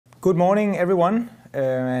Good morning, everyone,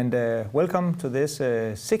 and welcome to this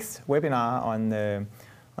sixth webinar on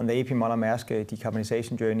the AP Moller Maersk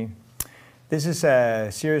Decarbonisation journey. This is a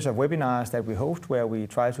series of webinars that we host where we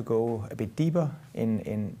try to go a bit deeper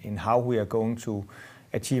in how we are going to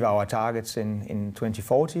achieve our targets in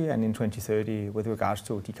 2040 and in 2030 with regards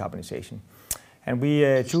to decarbonisation. And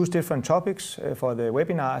we choose different topics for the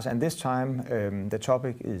webinars, and this time the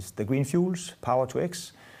topic is the green fuels, Power to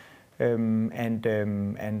X.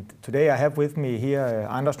 And today I have with me here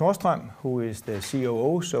Anders Nordstrøm, who is the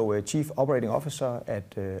COO, so Chief Operating Officer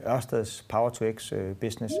at Ørsted's Power to X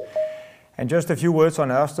business. And just a few words on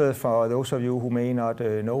Ørsted for those of you who may not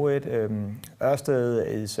know it. Ørsted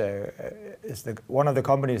is one of the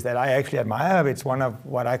companies that I actually admire. It's one of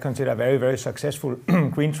what I consider a very, very successful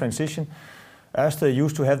green transition. Ørsted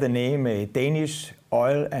used to have the name Danish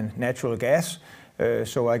Oil and Natural Gas.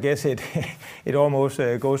 So I guess it almost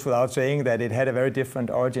goes without saying that it had a very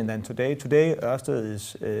different origin than today. Today, Ørsted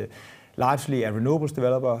is largely a renewables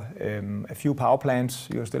developer. A few power plants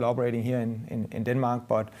you're still operating here in Denmark,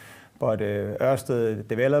 but Ørsted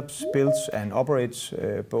develops, builds, and operates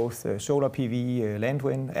both solar PV, land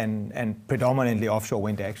wind, and predominantly offshore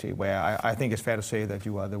wind, actually, where I think it's fair to say that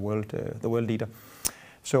you are the world leader.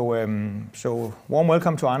 So warm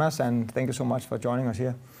welcome to Anders, and thank you so much for joining us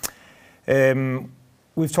here.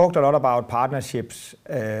 We've talked a lot about partnerships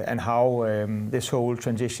and how this whole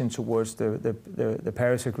transition towards the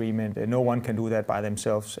Paris Agreement, no one can do that by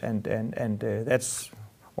themselves, and that's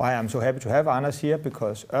why I'm so happy to have Anders here,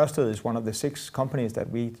 because Ørsted is one of the 6 companies that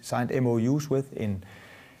we signed MOUs with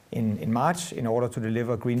in March in order to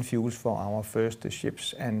deliver green fuels for our first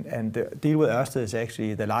ships, and the deal with Ørsted is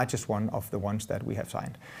actually the largest one of the ones that we have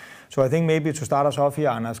signed. So I think maybe to start us off here,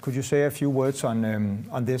 Anders, could you say a few words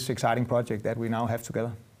on this exciting project that we now have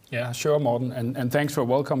together? Yeah, sure, Morten, and thanks for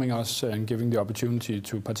welcoming us and giving the opportunity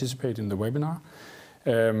to participate in the webinar.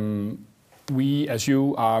 We, as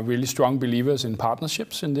you, are really strong believers in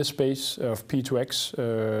partnerships in this space of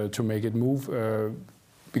P2X to make it move,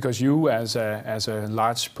 because you, as a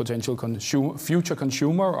large potential future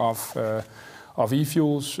consumer of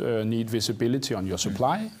e-fuels, need visibility on your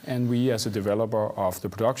supply, and we, as a developer of the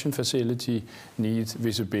production facility, need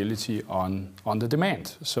visibility on the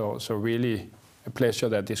demand. So really a pleasure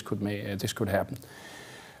that this could happen.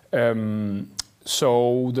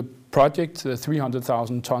 So the project, the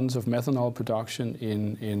 300,000 tons of methanol production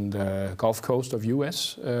in the Gulf Coast of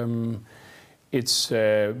US, it's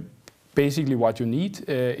basically what you need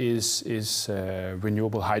is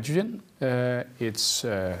renewable hydrogen. It's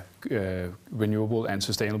renewable and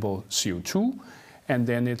sustainable CO2, and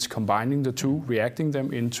then it's combining the two, reacting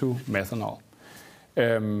them into methanol.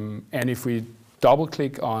 And if we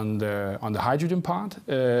double-click on the hydrogen part,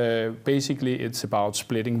 basically it's about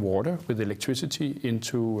splitting water with electricity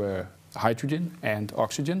into hydrogen and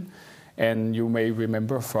oxygen. And you may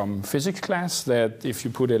remember from physics class that if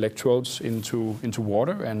you put electrodes into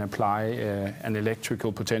water and apply an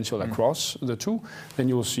electrical potential across the two, then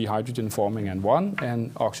you will see hydrogen forming at one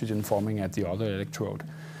and oxygen forming at the other electrode.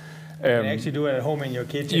 You can actually do it at home in your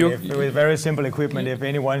kitchen with very simple equipment if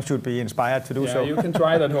anyone should be inspired to do so. Yeah, you can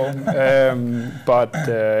try it at home. But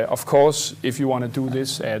of course, if you want to do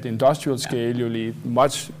this at industrial scale, you need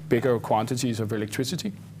much bigger quantities of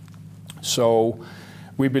electricity. So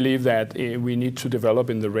we believe that we need to develop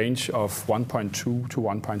in the range of 1.2 to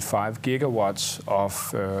 1.5 gigawatts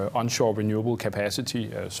of onshore renewable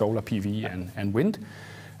capacity, solar PV and wind,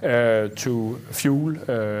 to fuel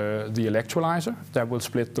the electrolyzer that will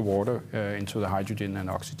split the water into the hydrogen and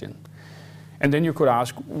oxygen. And then you could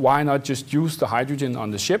ask, why not just use the hydrogen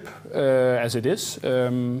on the ship as it is?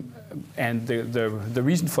 And the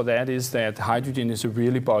reason for that is that hydrogen is a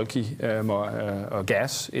really bulky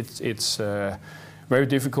gas. It's very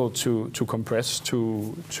difficult to compress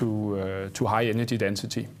to high energy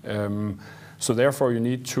density. So therefore you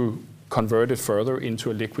need to convert it further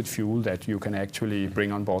into a liquid fuel that you can actually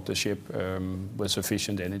bring on board the ship with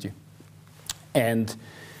sufficient energy. And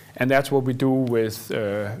that's what we do with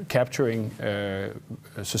capturing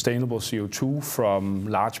sustainable CO2 from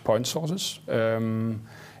large point sources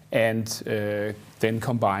and then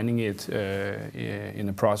combining it in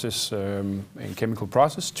a process, in chemical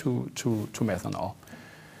process to methanol.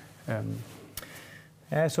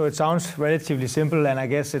 Yeah, so it sounds relatively simple, and I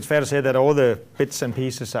guess it's fair to say that all the bits and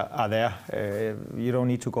pieces are there. You don't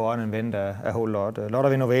need to go on and invent a whole lot. A lot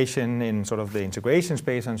of innovation in sort of the integration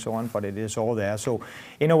space and so on, but it is all there. So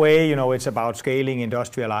in a way, it's about scaling,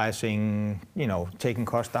 industrializing, taking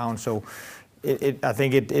costs down. So I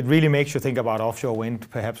think it really makes you think about offshore wind,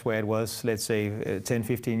 perhaps where it was, let's say, 10,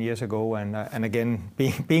 15 years ago, and again,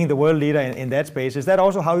 being the world leader in that space. Is that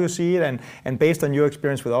also how you see it? And based on your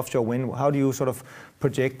experience with offshore wind, how do you sort of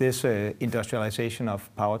project this industrialization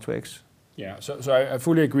of Power-to-X? Yeah, so I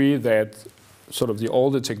fully agree that sort of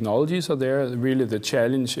all the technologies are there. Really, the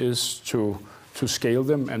challenge is to scale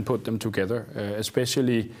them and put them together,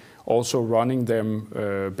 especially also running them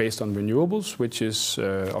based on renewables, which is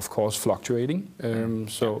of course fluctuating.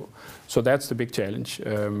 So that's the big challenge.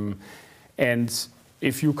 And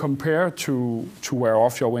if you compare to where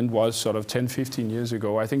offshore wind was sort of 10, 15 years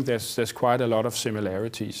ago, I think there's quite a lot of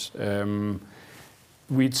similarities.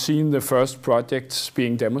 We'd seen the first projects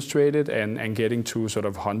being demonstrated and getting to sort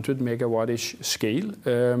of 100 megawatt-ish scale.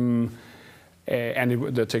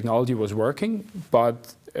 And the technology was working,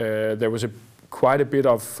 but there was quite a bit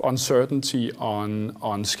of uncertainty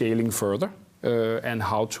on scaling further and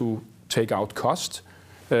how to take out cost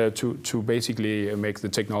to basically make the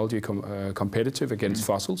technology competitive against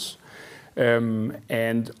fossils.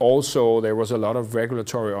 And also there was a lot of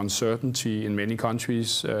regulatory uncertainty in many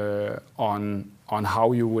countries on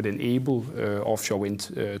how you would enable offshore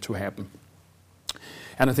wind to happen.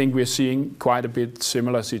 And I think we're seeing quite a bit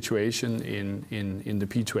similar situation in the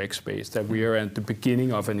P2X space, that we are at the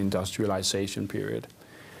beginning of an industrialization period.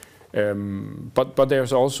 But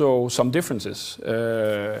there's also some differences.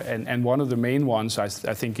 And one of the main ones, I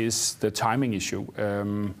think, is the timing issue.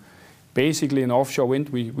 Basically, in offshore wind,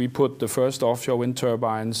 we put the first offshore wind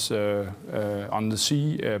turbines on the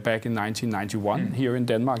sea back in 1991 here in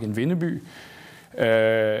Denmark, in Vindeby.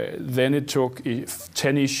 Then it took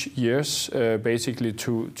 10-ish years basically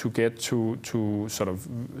to get to sort of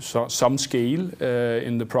some scale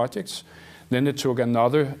in the projects. Then it took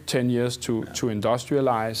another 10 years to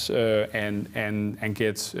industrialize and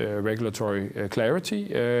get regulatory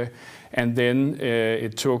clarity. And then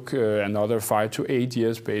it took another 5 to 8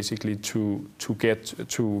 years basically to get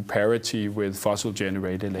to parity with fossil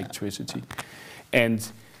generated electricity.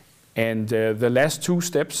 And the last two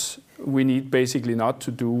steps we need basically not to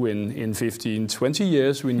do in 15, 20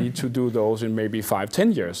 years. We need to do those in maybe 5,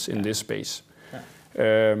 10 years in this space.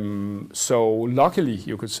 So luckily,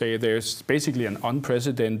 you could say there's basically an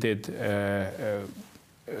unprecedented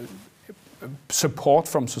support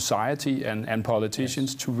from society and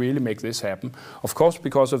politicians to really make this happen. Of course,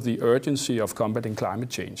 because of the urgency of combating climate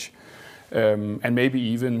change. And maybe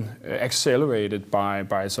even accelerated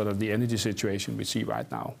by sort of the energy situation we see right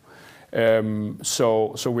now.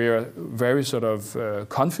 So we are very sort of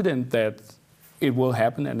confident that it will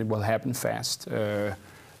happen, and it will happen fast.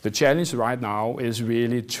 The challenge right now is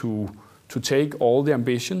really to take all the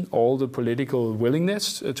ambition, all the political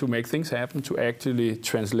willingness to make things happen, to actually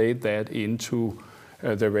translate that into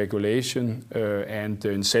the regulation and the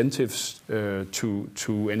incentives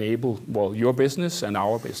to enable, well, your business and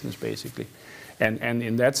our business, basically. And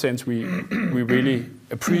in that sense, we really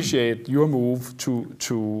appreciate your move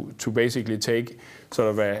to basically take sort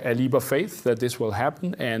of a leap of faith that this will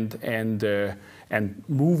happen and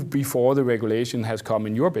move before the regulation has come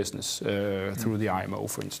in your business through the IMO,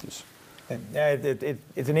 for instance. Yeah,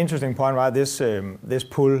 it's an interesting point, right? This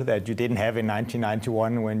pull that you didn't have in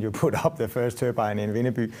 1991 when you put up the first turbine in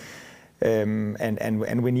Vindeby.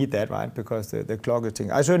 And we need that, right? Because the clock is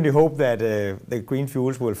ticking. I certainly hope that the green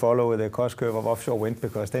fuels will follow the cost curve of offshore wind,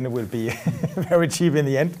 because then it will be very cheap in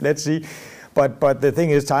the end. Let's see. But the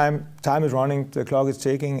thing is, time is running, the clock is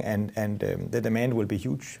ticking, and the demand will be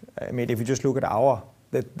huge. I mean, if you just look at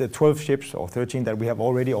the 12 ships or 13 that we have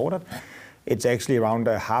already ordered, it's actually around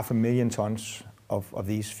 500,000 tons of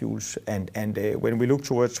these fuels. And when we look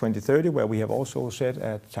towards 2030, where we have also set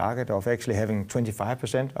a target of actually having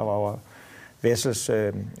 25% of our vessels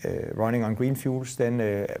running on green fuels, then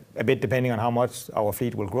a bit depending on how much our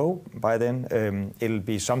fleet will grow by then, it'll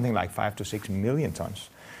be something like 5 to 6 million tons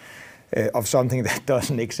of something that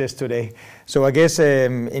doesn't exist today. So I guess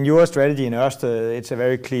in your strategy in Ørsted, it's a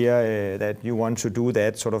very clear that you want to do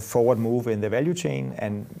that sort of forward move in the value chain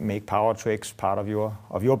and make Power-to-X part of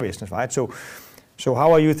your business, right? So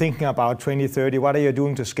how are you thinking about 2030? What are you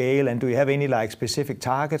doing to scale? And do you have any like specific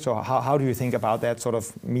targets, or how do you think about that sort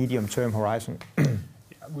of medium-term horizon?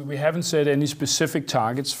 We haven't set any specific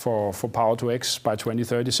targets for Power-to-X by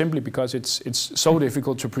 2030, simply because it's so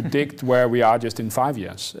difficult to predict where we are just in 5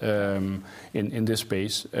 years in this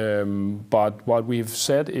space. But what we've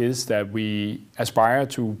said is that we aspire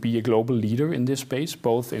to be a global leader in this space,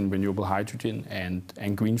 both in renewable hydrogen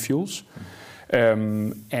and green fuels.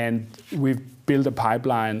 And we've built a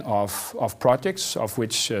pipeline of projects, of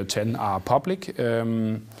which 10 are public.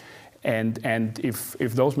 And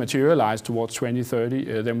if those materialize towards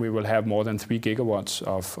 2030, then we will have more than 3 gigawatts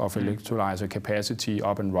of electrolyzer capacity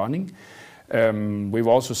up and running. We've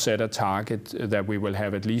also set a target that we will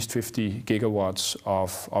have at least 50 gigawatts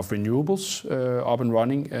of renewables up and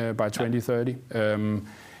running by 2030.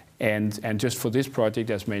 And just for this project,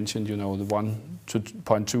 as mentioned, the 1.2 to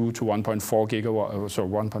 1.4 gigawatt, so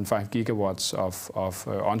 1.5 gigawatts of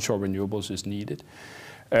onshore renewables is needed.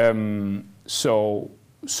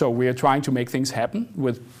 So we are trying to make things happen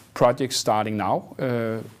with projects starting now,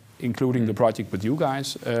 including the project with you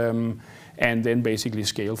guys, and then basically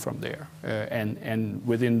scale from there. And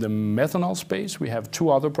within the methanol space, we have 2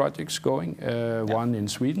 other projects going, one in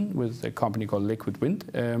Sweden with a company called Liquid Wind,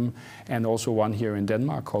 and also one here in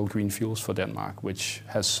Denmark called Green Fuels for Denmark, which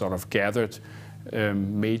has sort of gathered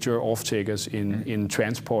major off-takers in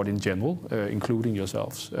transport in general, including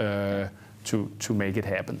yourselves, to make it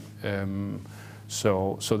happen.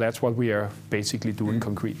 So that's what we are basically doing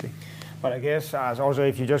concretely. But I guess also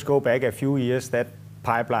if you just go back a few years, that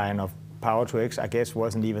pipeline of Power to X, I guess,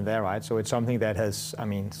 wasn't even there, right? So it's something that has,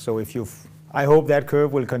 so I hope that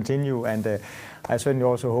curve will continue, and I certainly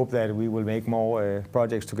also hope that we will make more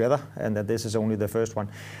projects together, and that this is only the first one.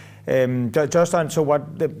 Just on, so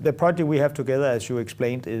what the project we have together, as you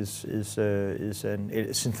explained, is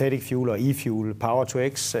a synthetic fuel or e-fuel, Power to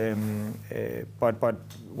X. But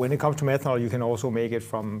when it comes to methanol, you can also make it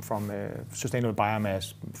from sustainable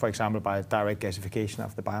biomass, for example, by direct gasification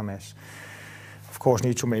of the biomass. Of course,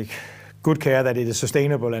 need to make good care that it is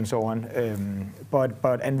sustainable and so on.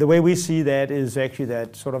 And the way we see that is actually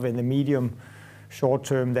that sort of in the medium short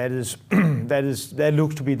term, that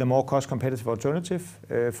looks to be the more cost competitive alternative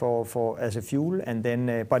for as a fuel. And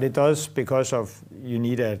then, but it does, because of you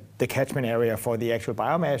need the catchment area for the actual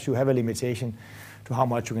biomass, you have a limitation to how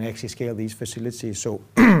much you can actually scale these facilities. So,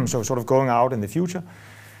 so sort of going out in the future,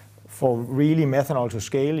 for really methanol to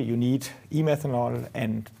scale, you need e-methanol,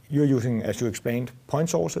 and you're using, as you explained, point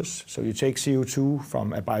sources. So you take CO2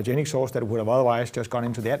 from a biogenic source that would have otherwise just gone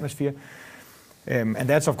into the atmosphere. And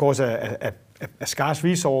that's, of course, a scarce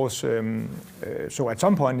resource. So at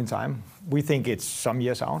some point in time, we think it's some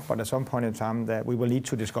years out, but at some point in time that we will need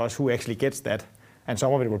to discuss who actually gets that. And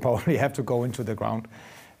some of it will probably have to go into the ground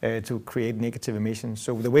to create negative emissions.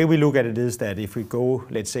 So the way we look at it is that if we go,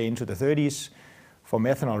 let's say, into the 30s, for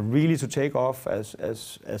methanol really to take off as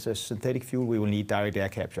a synthetic fuel, we will need direct air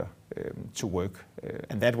capture to work.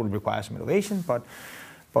 And that will require some innovation,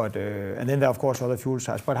 and then there are, of course, other fuel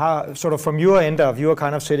types. But how, sort of from your end of, you are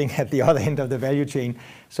kind of sitting at the other end of the value chain.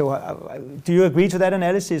 So do you agree to that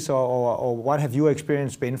analysis, or what have your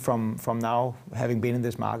experience been from now, having been in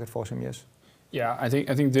this market for some years? Yeah, I think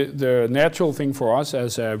the natural thing for us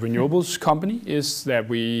as a renewables company is that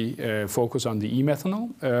we focus on the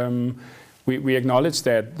e-methanol. We acknowledge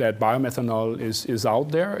that biomethanol is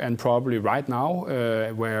out there, and probably right now,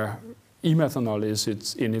 where e-methanol is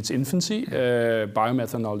in its infancy,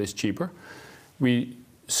 biomethanol is cheaper. We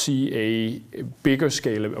see a better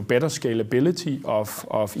scalability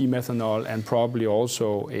of e-methanol, and probably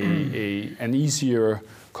also an easier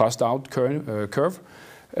cost-out curve.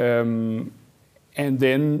 And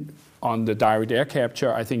then on the direct air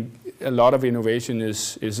capture, I think a lot of innovation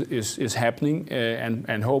is happening,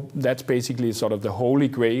 and hope that's basically sort of the holy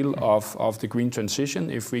grail of the green transition.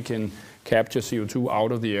 If we can capture CO2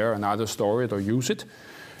 out of the air and either store it or use it,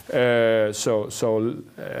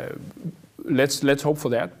 let's hope for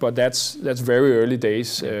that. But that's very early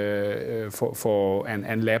days for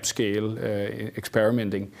lab scale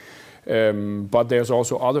experimenting. But there's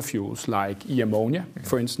also other fuels like e-ammonia,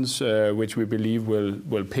 for instance, which we believe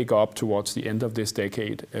will pick up towards the end of this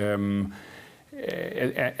decade.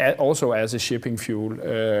 Also as a shipping fuel.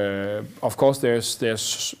 Of course,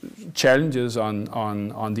 there's challenges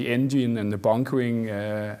on the engine and the bunkering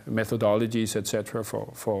methodologies, etc.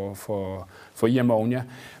 for e-ammonia,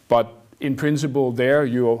 but in principle, there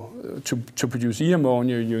to produce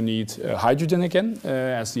e-ammonia, you need hydrogen again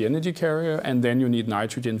as the energy carrier, and then you need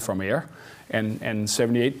nitrogen from air. And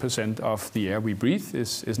 78% of the air we breathe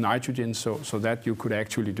is nitrogen, so that you could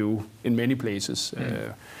actually do in many places.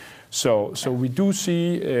 So we do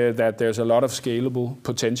see that there's a lot of scalable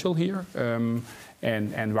potential here,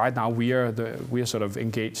 and right now we are sort of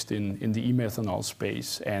engaged in the e-methanol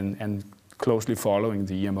space and closely following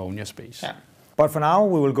the e-ammonia space. Yeah. But for now,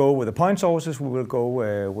 we will go with the point sources. We will go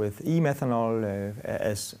with e-methanol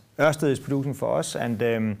as Ørsted is producing for us, and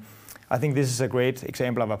I think this is a great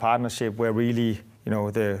example of a partnership where really,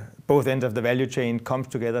 both ends of the value chain comes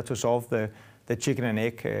together to solve the chicken and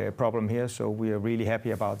egg problem here. So we are really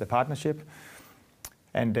happy about the partnership.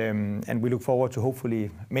 And we look forward to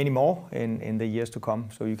hopefully many more in the years to come,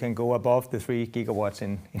 so you can go above the 3 gigawatts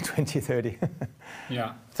in 2030.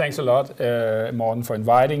 Yeah, thanks a lot, Morten, for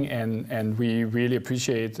inviting, and we really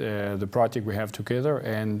appreciate the project we have together,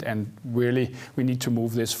 and really we need to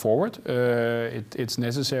move this forward. It's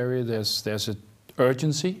necessary. There's an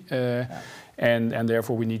urgency, and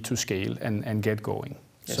therefore we need to scale and get going.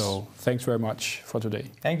 Yes. So thanks very much for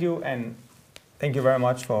today. Thank you, and thank you very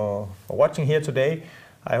much for watching here today.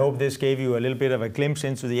 I hope this gave you a little bit of a glimpse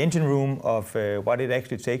into the engine room of what it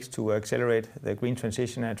actually takes to accelerate the green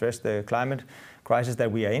transition and address the climate crisis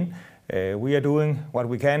that we are in. We are doing what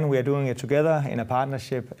we can. We are doing it together in a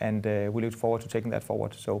partnership, and we look forward to taking that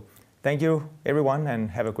forward. So thank you, everyone,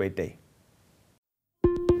 and have a great day.